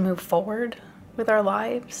ready to move forward with our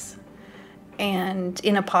lives and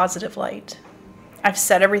in a positive light. I've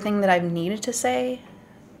said everything that I've needed to say.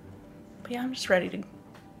 But yeah, I'm just ready to go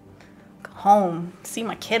home, see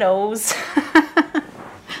my kiddos.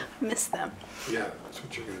 Miss them. Yeah, that's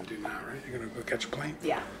what you're going to do now, right? You're going to go catch a plane?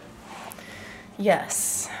 Yeah.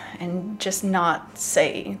 Yes, and just not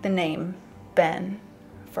say the name Ben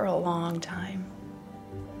for a long time.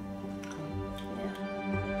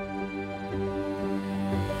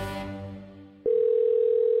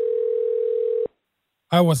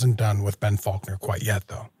 I wasn't done with Ben Faulkner quite yet,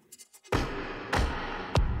 though.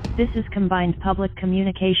 This is Combined Public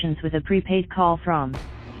Communications with a prepaid call from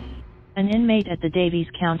an inmate at the Davies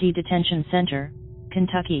County Detention Center,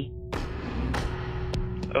 Kentucky.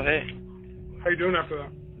 Oh, hey. How you doing after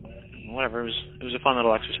that? Whatever, it was a fun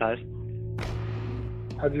little exercise.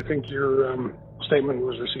 How do you think your statement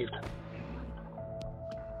was received?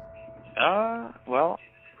 Well,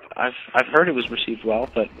 I've heard it was received well,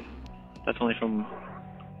 but that's only from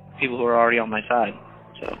people who are already on my side.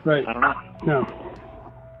 So right. I don't know. No.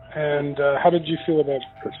 And how did you feel about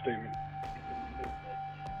her statement?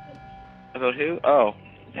 About who? Oh,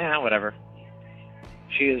 yeah, whatever.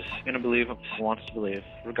 She is going to believe what she wants to believe,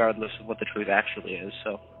 regardless of what the truth actually is,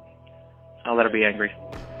 so I'll let her be angry.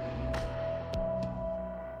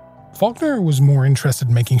 Faulkner was more interested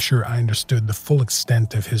in making sure I understood the full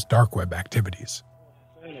extent of his dark web activities.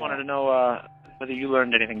 I just wanted to know whether you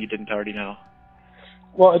learned anything you didn't already know.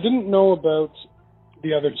 Well, I didn't know about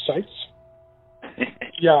the other sites.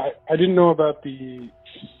 Yeah, I didn't know about the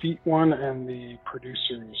Feet one and the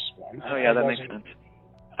Producers one. Oh yeah, that makes sense.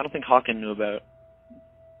 I don't think Hawken knew about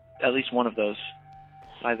at least one of those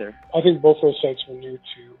either. I think both those sites were new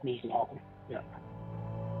to me and Hawken. Yeah.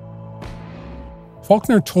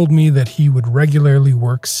 Faulkner told me that he would regularly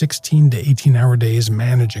work 16 to 18-hour days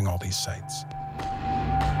managing all these sites.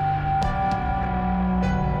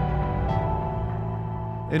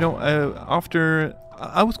 You know,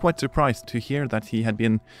 I was quite surprised to hear that he had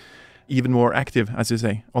been even more active, as you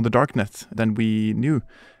say, on the darknet than we knew.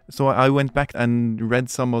 So I went back and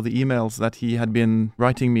read some of the emails that he had been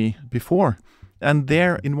writing me before. And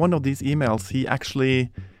there, in one of these emails, he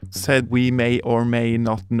actually said we may or may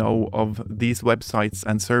not know of these websites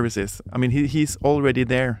and services. I mean, he's already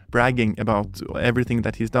there bragging about everything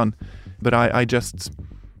that he's done. But I just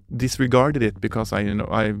disregarded it because I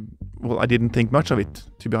didn't think much of it,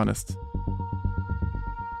 to be honest.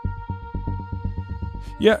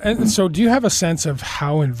 Yeah, and so do you have a sense of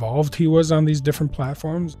how involved he was on these different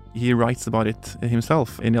platforms? He writes about it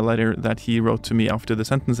himself in a letter that he wrote to me after the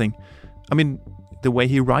sentencing. I mean, the way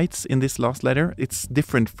he writes in this last letter, it's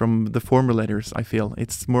different from the former letters, I feel.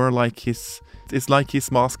 It's more like it's like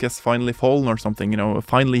his mask has finally fallen or something, you know.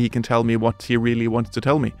 Finally he can tell me what he really wants to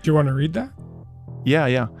tell me. Do you want to read that?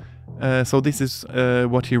 Yeah. So this is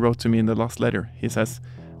what he wrote to me in the last letter. He says,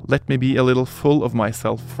 "Let me be a little full of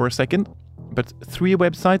myself for a second. But 3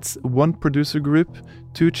 websites, 1 producer group,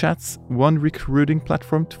 2 chats, 1 recruiting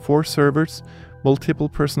platform, 4 servers, multiple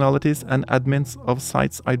personalities and admins of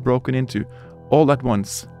sites I'd broken into, all at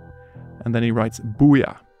once." And then he writes,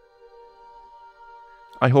 "Booyah.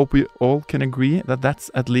 I hope we all can agree that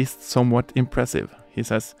that's at least somewhat impressive." He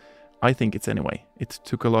says, "I think it's anyway. It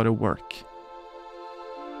took a lot of work."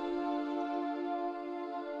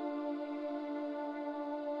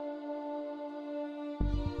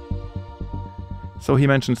 So he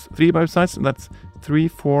mentions 3 websites, and that's 3,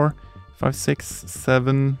 4, 5, 6,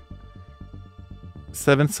 7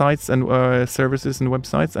 sites and services and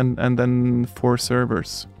websites, and then 4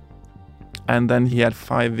 servers. And then he had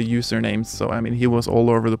 5 usernames, so I mean, he was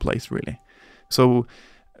all over the place, really. So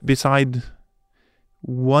beside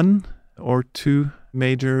 1 or 2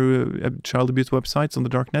 major child abuse websites on the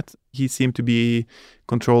darknet, he seemed to be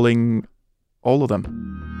controlling all of them.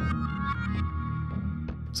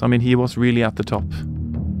 So, I mean, he was really at the top.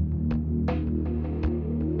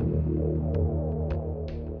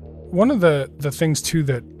 One of the things, too,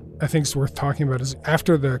 that I think is worth talking about is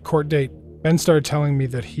after the court date, Ben started telling me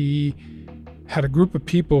that he had a group of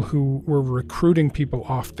people who were recruiting people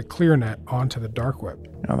off the ClearNet onto the dark web.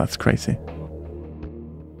 Oh, that's crazy.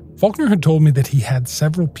 Faulkner had told me that he had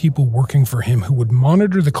several people working for him who would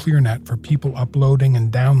monitor the ClearNet for people uploading and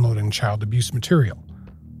downloading child abuse material.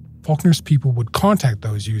 Faulkner's people would contact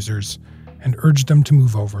those users and urge them to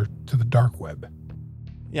move over to the dark web.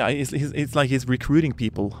 Yeah, it's like he's recruiting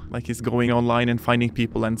people. Like he's going online and finding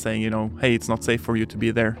people and saying, you know, hey, it's not safe for you to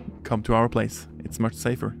be there. Come to our place. It's much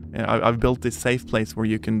safer. I've built this safe place where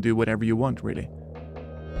you can do whatever you want, really.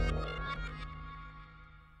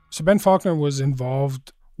 So Ben Faulkner was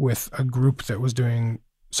involved with a group that was doing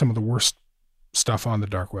some of the worst stuff on the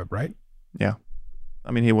dark web, right? Yeah. I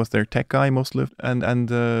mean, he was their tech guy mostly, and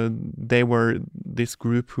they were this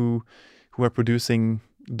group who were producing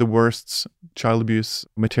the worst child abuse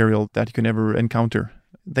material that you can ever encounter.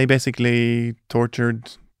 They basically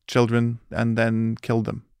tortured children and then killed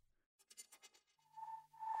them.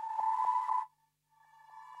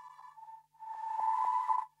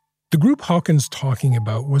 The group Hawken's talking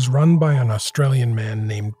about was run by an Australian man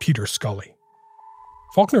named Peter Scully.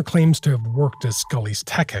 Faulkner claims to have worked as Scully's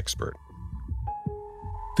tech expert.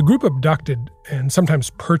 The group abducted and sometimes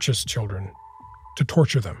purchased children to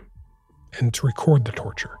torture them and to record the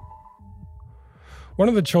torture. One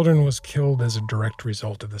of the children was killed as a direct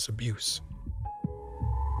result of this abuse.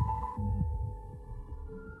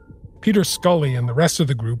 Peter Scully and the rest of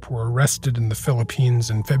the group were arrested in the Philippines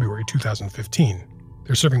in February 2015.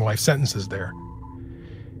 They're serving life sentences there.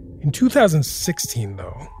 In 2016,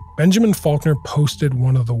 though, Benjamin Faulkner posted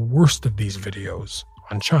one of the worst of these videos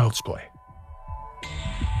on Child's Play.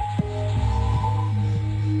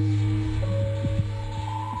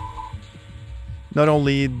 Not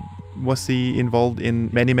only was he involved in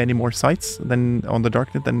many, many more sites than on the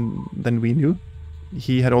darknet than we knew,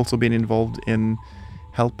 he had also been involved in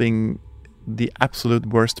helping the absolute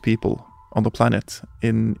worst people on the planet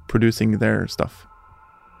in producing their stuff.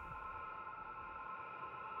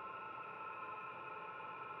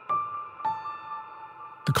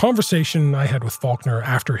 conversation I had with Faulkner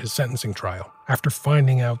after his sentencing trial, after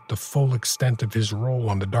finding out the full extent of his role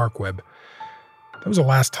on the dark web, that was the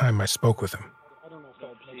last time I spoke with him.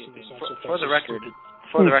 For the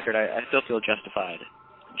record, I still feel justified.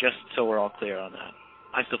 Just so we're all clear on that.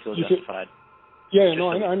 I still feel justified. Yeah, no,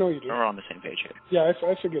 I know you do. We're on the same page here. Yeah,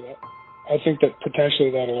 I figure that. I think that potentially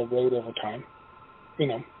that'll erode over time,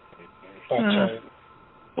 But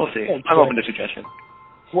we'll see. I'm open to suggestion.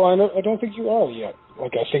 Well, I don't think you are yet.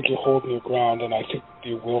 Like, I think you're holding your ground, and I think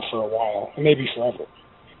you will for a while, and maybe forever.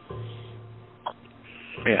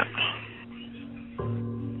 Yeah.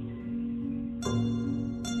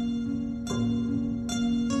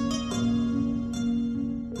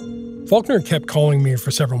 Faulkner kept calling me for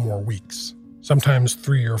several more weeks, sometimes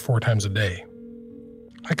 3 or 4 times a day.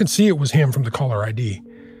 I could see it was him from the caller ID,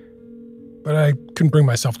 but I couldn't bring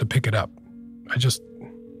myself to pick it up. I just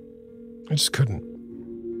couldn't.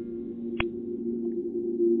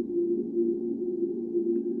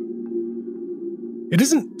 It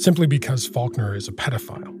isn't simply because Faulkner is a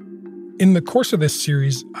pedophile. In the course of this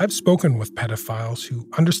series, I've spoken with pedophiles who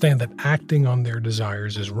understand that acting on their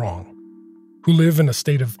desires is wrong, who live in a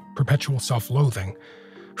state of perpetual self-loathing,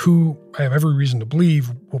 who, I have every reason to believe,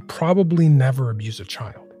 will probably never abuse a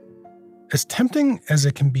child. As tempting as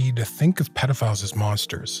it can be to think of pedophiles as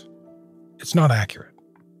monsters, it's not accurate.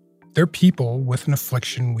 They're people with an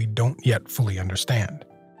affliction we don't yet fully understand,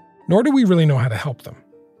 nor do we really know how to help them.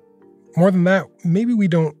 More than that, maybe we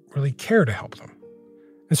don't really care to help them.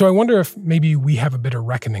 And so I wonder if maybe we have a bit of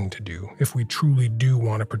reckoning to do if we truly do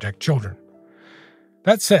want to protect children.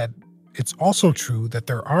 That said, it's also true that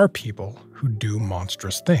there are people who do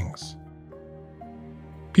monstrous things.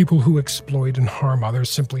 People who exploit and harm others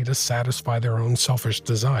simply to satisfy their own selfish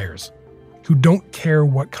desires, who don't care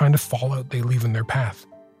what kind of fallout they leave in their path.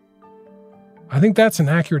 I think that's an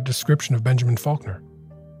accurate description of Benjamin Faulkner.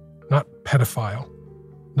 Not pedophile,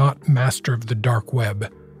 not master of the dark web,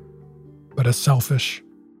 but a selfish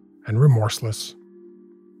and remorseless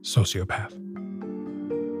sociopath.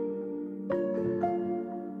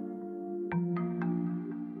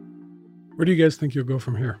 Where do you guys think you'll go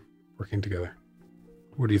from here, working together?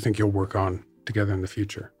 What do you think you'll work on together in the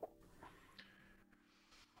future?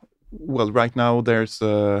 Well, right now there's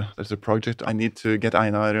a project. I need to get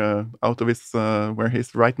Einar out of his where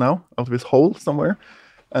he's right now, out of his hole somewhere,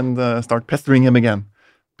 and start pestering him again,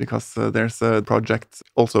 because there's a project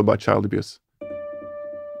also about child abuse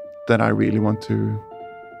that I really want to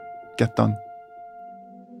get done.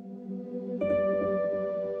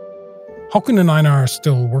 Håkon and Einar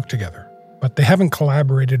still work together, but they haven't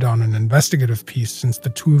collaborated on an investigative piece since the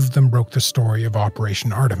two of them broke the story of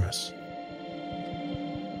Operation Artemis.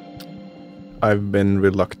 I've been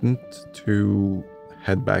reluctant to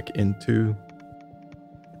head back into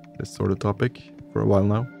this sort of topic for a while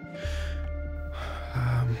now.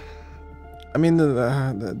 I mean,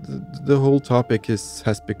 the whole topic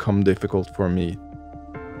has become difficult for me.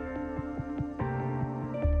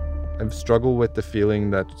 I've struggled with the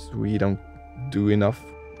feeling that we don't do enough,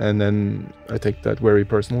 and then I take that very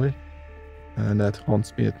personally, and that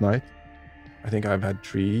haunts me at night. I think I've had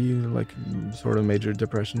 3 sort of major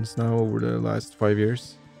depressions now over the last 5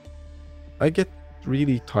 years. I get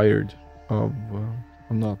really tired of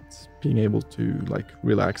not being able to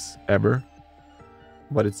relax ever,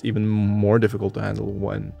 but it's even more difficult to handle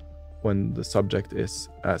when the subject is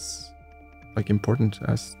as important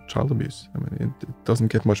as child abuse. I mean, it doesn't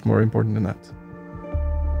get much more important than that.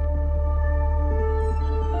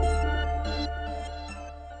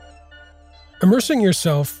 Immersing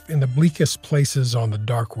yourself in the bleakest places on the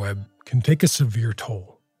dark web can take a severe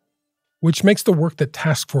toll, which makes the work that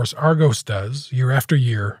Task Force Argos does year after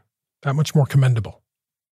year that much more commendable.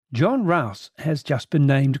 John Rouse has just been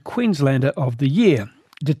named Queenslander of the Year.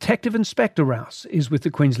 Detective Inspector Rouse is with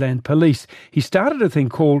the Queensland Police. He started a thing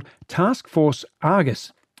called Task Force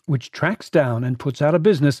Argus, which tracks down and puts out of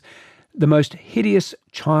business the most hideous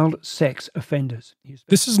child sex offenders.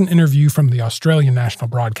 This is an interview from the Australian national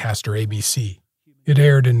broadcaster ABC. It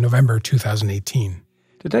aired in November 2018.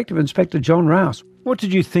 Detective Inspector John Rouse, what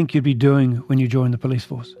did you think you'd be doing when you joined the police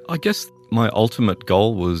force? I guess my ultimate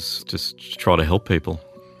goal was just to try to help people.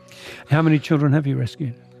 How many children have you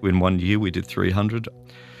rescued? In 1 year, we did 300.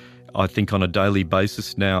 I think on a daily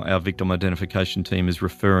basis now, our victim identification team is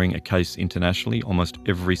referring a case internationally almost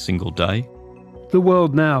every single day. The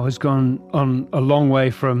world now has gone on a long way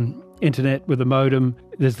from internet with a modem.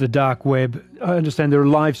 There's the dark web. I understand there are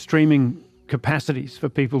live streaming capacities for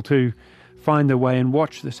people to find their way and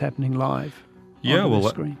watch this happening live. Yeah,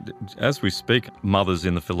 well, as we speak, mothers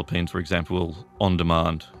in the Philippines, for example, on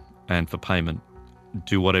demand and for payment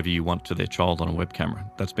do whatever you want to their child on a web camera.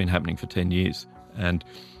 That's been happening for 10 years. And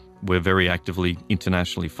we're very actively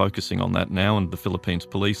internationally focusing on that now, and the Philippines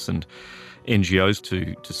police and NGOs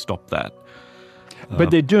to stop that.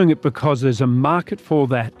 But they're doing it because there's a market for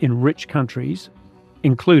that in rich countries,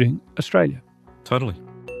 including Australia. Totally.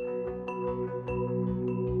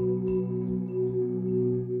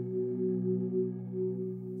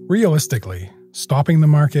 Realistically, stopping the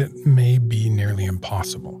market may be nearly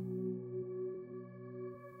impossible.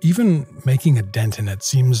 Even making a dent in it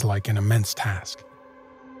seems like an immense task.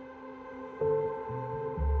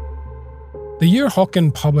 The year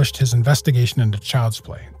Halkin published his investigation into child's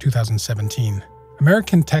play, 2017,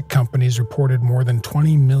 American tech companies reported more than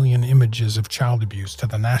 20 million images of child abuse to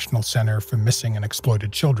the National Center for Missing and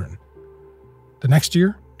Exploited Children. The next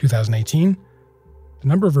year, 2018, the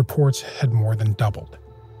number of reports had more than doubled.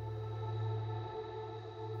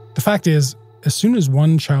 The fact is, as soon as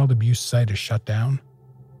one child abuse site is shut down,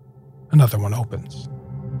 another one opens.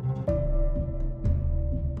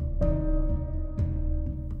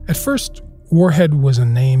 At first, Warhead was a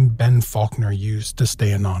name Ben Faulkner used to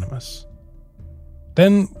stay anonymous.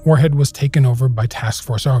 Then, Warhead was taken over by Task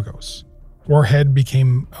Force Argos. Warhead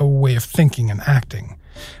became a way of thinking and acting,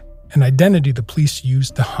 an identity the police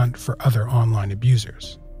used to hunt for other online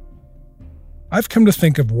abusers. I've come to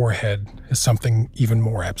think of Warhead as something even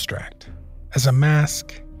more abstract. As a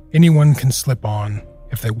mask anyone can slip on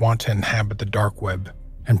if they want to inhabit the dark web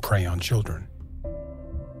and prey on children.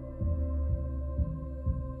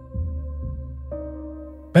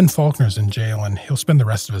 Ben Faulkner's in jail and he'll spend the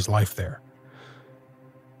rest of his life there.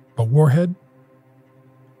 But Warhead's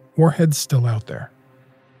still out there,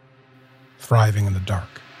 thriving in the dark.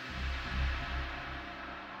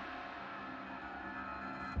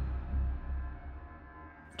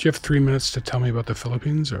 Do you have 3 minutes to tell me about the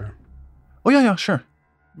Philippines, or? Oh, yeah, sure.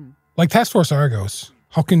 Like Task Force Argos,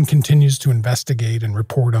 Halkin continues to investigate and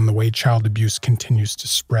report on the way child abuse continues to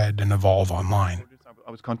spread and evolve online.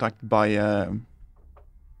 I was contacted by a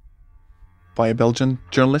Belgian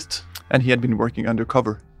journalist, and he had been working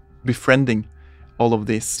undercover, befriending all of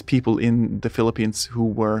these people in the Philippines who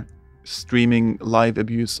were streaming live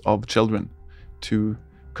abuse of children to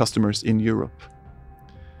customers in Europe.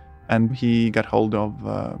 And he got hold of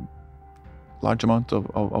a large amount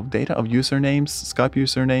of data, of usernames, Skype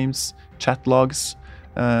usernames, chat logs,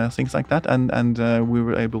 things like that. And we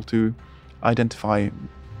were able to identify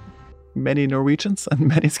many Norwegians and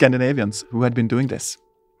many Scandinavians who had been doing this,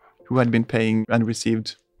 who had been paying and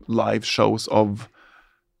received live shows of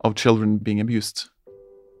children being abused.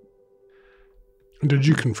 Did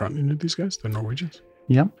you confront any of these guys, the Norwegians?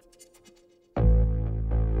 Yeah.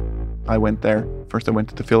 I went there. First I went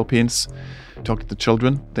to the Philippines, talked to the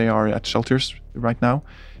children. They are at shelters right now.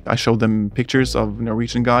 I showed them pictures of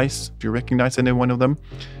Norwegian guys, if you recognize any one of them,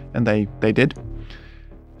 and they did.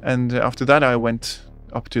 And after that I went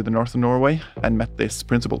up to the north of Norway and met this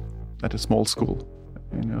principal at a small school,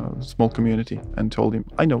 a small community, and told him,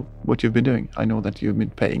 I know what you've been doing. I know that you've been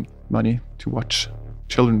paying money to watch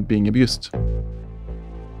children being abused.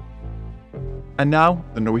 And now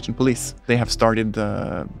the Norwegian police, they have started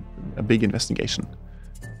a big investigation.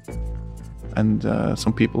 And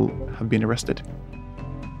some people have been arrested.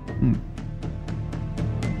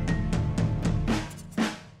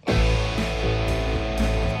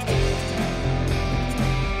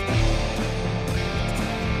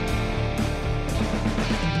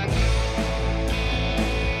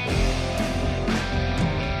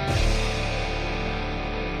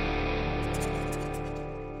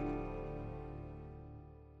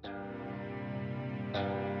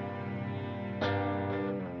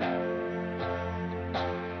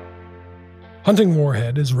 Hunting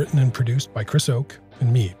Warhead is written and produced by Chris Oake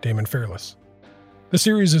and me, Damon Fairless. The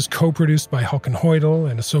series is co-produced by Håkan Hoydal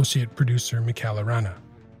and associate producer Michaela Rana.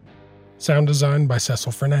 Sound design by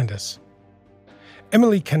Cecil Fernandez.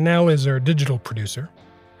 Emily Cannell is our digital producer.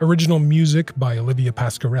 Original music by Olivia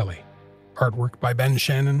Pasquarelli. Artwork by Ben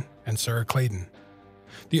Shannon and Sarah Clayton.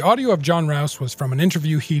 The audio of John Rouse was from an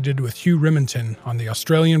interview he did with Hugh Riminton on the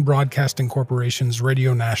Australian Broadcasting Corporation's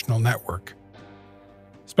Radio National Network.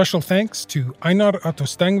 Special thanks to Einar Otto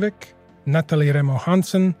Stengvik, Natalie Remo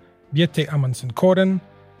Hansen, Bjette Amundsen Koren,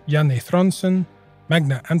 Janne Thronsen,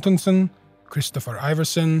 Magna Antonsen, Christopher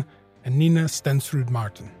Iverson, and Nina Stensrud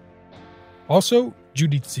Martin. Also,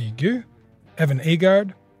 Judith C. Gu, Evan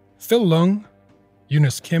Agard, Phil Lung,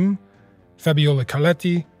 Eunice Kim, Fabiola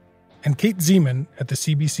Carletti, and Kate Zeman at the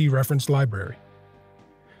CBC Reference Library.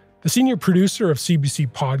 The senior producer of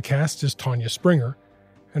CBC Podcast is Tanya Springer,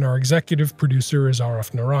 and our executive producer is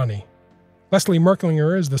Arif Noorani. Leslie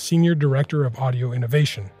Merklinger is the Senior Director of Audio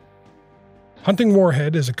Innovation. Hunting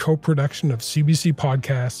Warhead is a co-production of CBC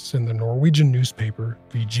Podcasts and the Norwegian newspaper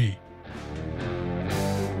VG.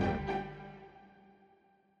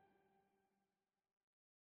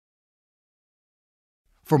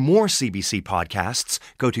 For more CBC podcasts,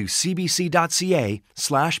 go to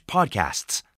cbc.ca/podcasts.